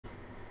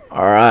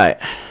Alright.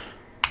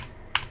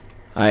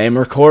 I am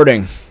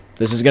recording.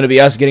 This is going to be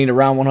us getting to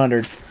round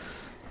 100.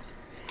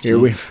 Here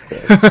we...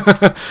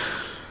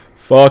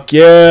 Fuck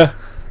yeah.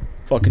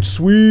 Fucking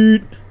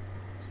sweet.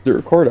 Does it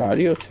record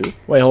audio too?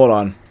 Wait, hold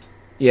on.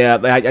 Yeah,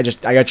 I got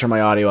to turn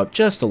my audio up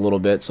just a little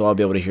bit so I'll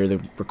be able to hear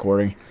the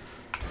recording.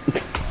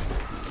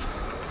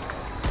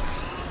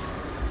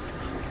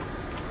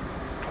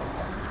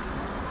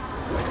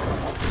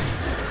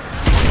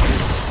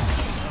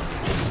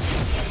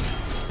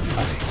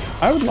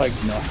 I would like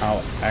to know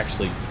how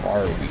actually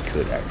far we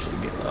could actually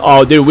get.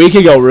 Oh, dude, we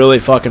could go really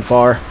fucking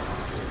far.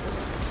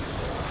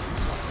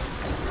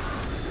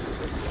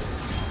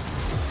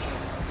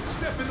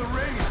 Step in the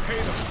ring and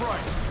pay the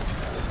price.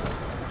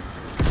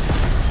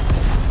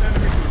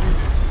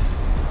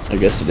 I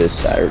guess it is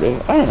Saturday.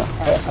 I don't know.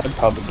 I'd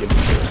probably give it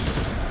to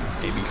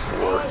maybe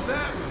 4.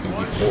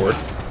 Maybe 4.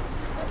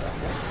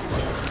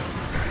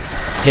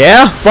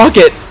 Yeah, fuck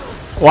it.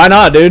 Why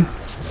not, dude?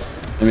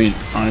 I mean,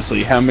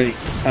 honestly, how many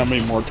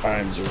more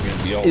times are we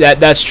gonna be able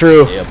That's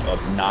true. stay up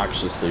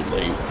obnoxiously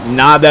late?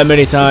 Not that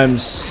many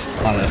times.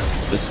 On a,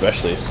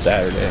 especially a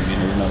Saturday. I mean,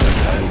 there's no other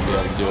time we'll be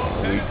able to do it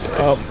on a weekday.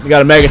 Oh, we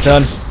got a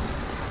megaton.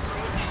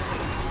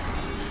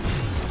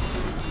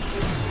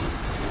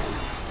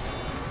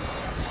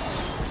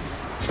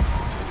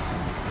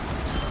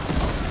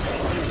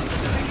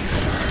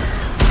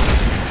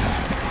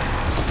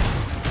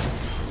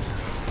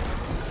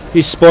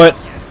 He's split.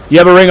 You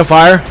have a ring of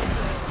fire?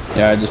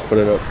 Yeah, I just put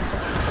it up.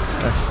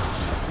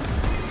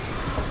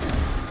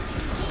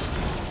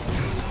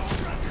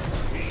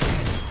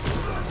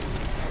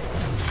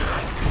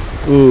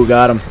 Ooh,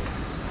 got him.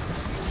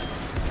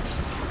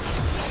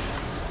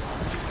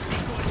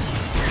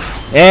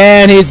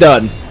 And he's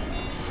done.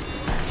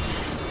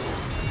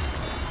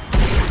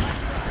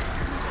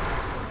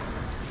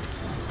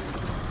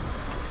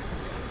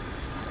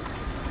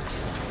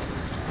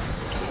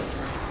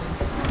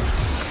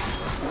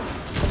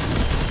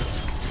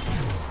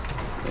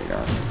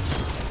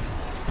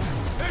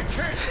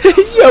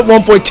 You have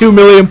 1.2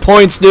 million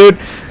points, dude.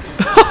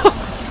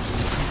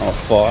 Oh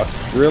fuck!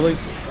 Really?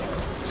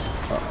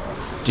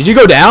 Did you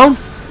go down?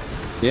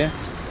 Yeah.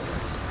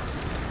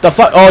 The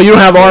fuck? Oh, you don't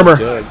have armor.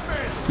 Good.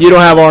 You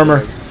don't have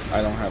armor.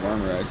 I don't have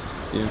armor. I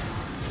just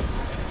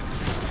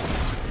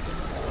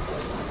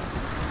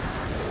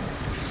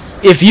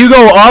If you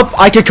go up,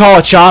 I could call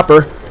a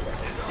chopper.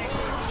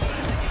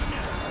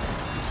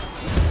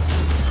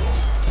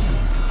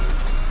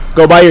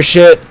 Go buy your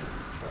shit.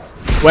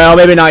 Well,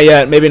 maybe not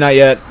yet. Maybe not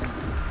yet.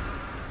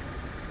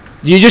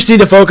 You just need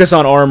to focus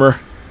on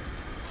armor.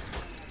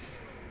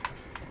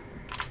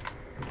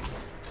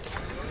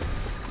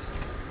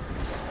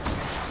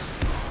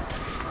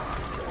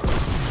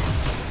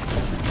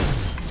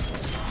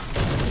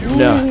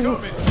 No.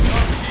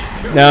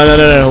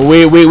 No.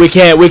 We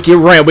can't. We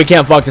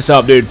can't fuck this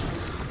up, dude.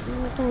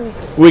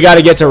 We got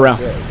to get to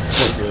round.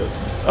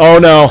 Oh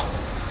no.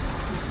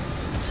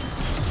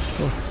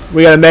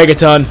 We got a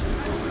megaton.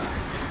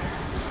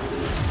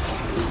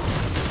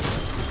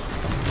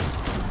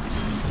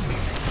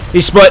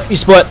 He's split.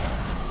 He's split.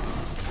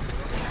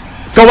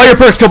 Go buy your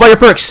perks. Go buy your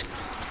perks.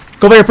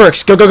 Go buy your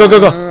perks. Go.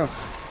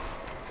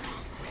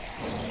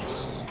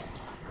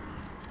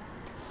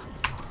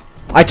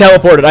 I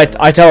teleported.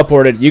 I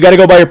teleported. You got to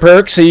go buy your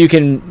perks so you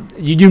can.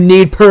 You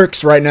need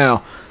perks right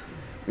now.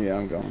 Yeah,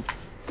 I'm going.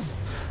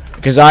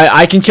 Because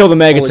I can kill the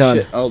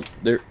megaton. Oh,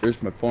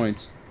 there's my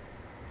points.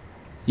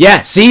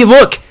 Yeah. See,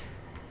 look.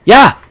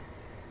 Yeah.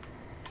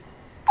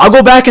 I'll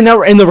go back in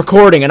the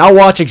recording and I'll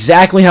watch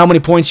exactly how many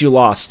points you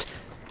lost.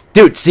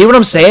 Dude, see what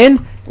I'm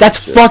saying? That's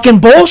fucking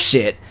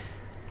bullshit.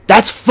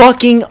 That's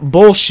fucking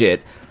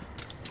bullshit.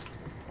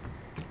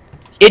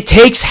 It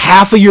takes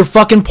half of your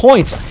fucking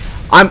points.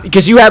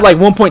 Because you had like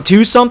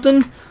 1.2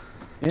 something.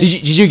 Yeah.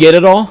 Did you get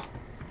it all?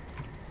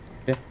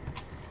 Yeah.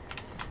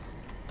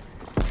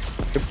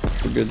 Yep,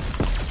 we're good.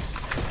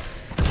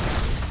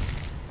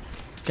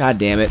 God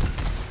damn it.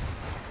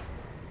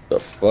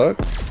 The fuck?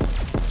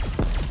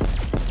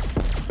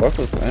 What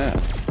was that?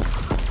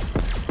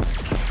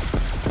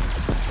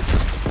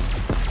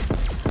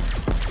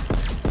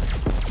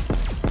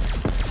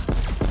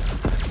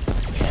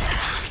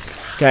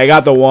 Okay, I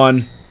got the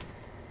one.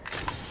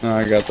 Oh,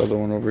 I got the other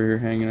one over here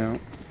hanging out.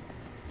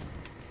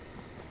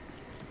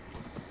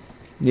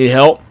 Need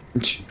help?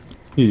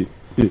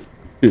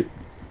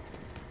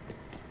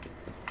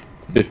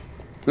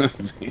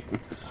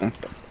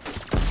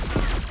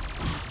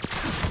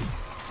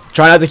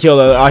 Try not to kill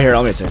the... Oh, here,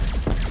 let me take.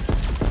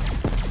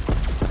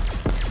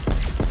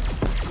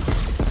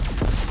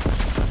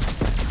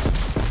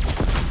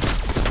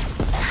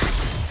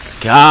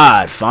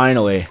 God,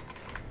 finally.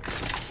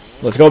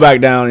 Let's go back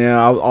down. Yeah,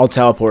 I'll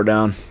teleport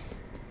down.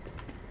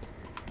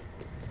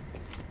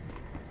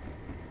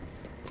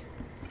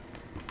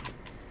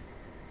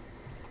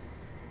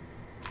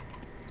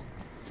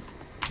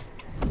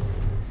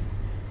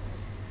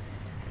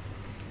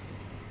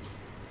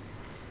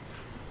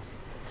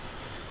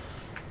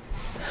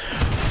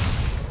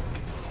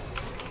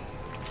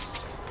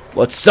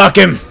 Let's suck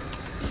him.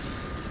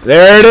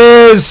 There it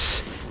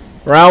is.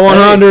 Round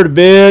 100,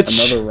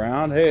 bitch. Another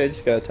round. Hey, I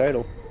just got a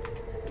title.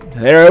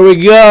 There we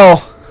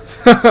go.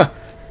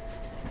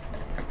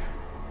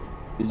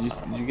 Did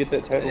you get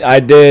that title? I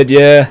did,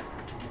 yeah.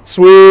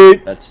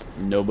 Sweet.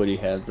 Nobody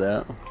has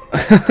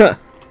that.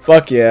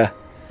 Fuck yeah.